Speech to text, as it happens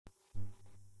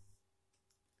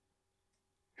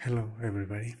Hello,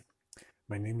 everybody.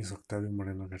 My name is Octavio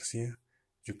Moreno Garcia.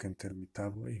 You can tell me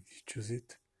Tabo if you choose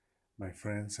it. My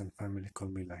friends and family call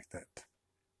me like that.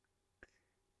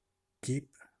 Keep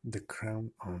the crown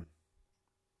on.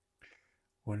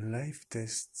 When life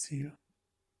tests you,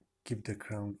 keep the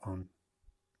crown on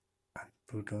and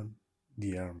put on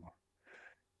the armor.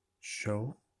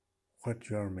 Show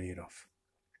what you are made of.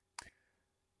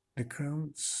 The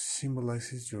crown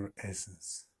symbolizes your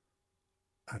essence.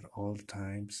 At all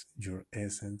times, your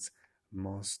essence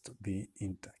must be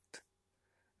intact,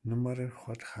 no matter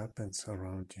what happens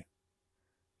around you.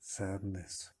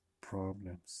 Sadness,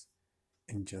 problems,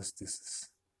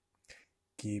 injustices.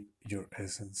 Keep your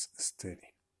essence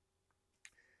steady.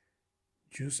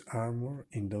 Use armor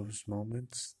in those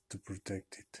moments to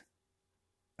protect it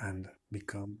and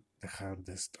become the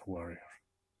hardest warrior.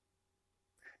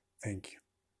 Thank you.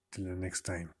 Till the next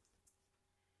time.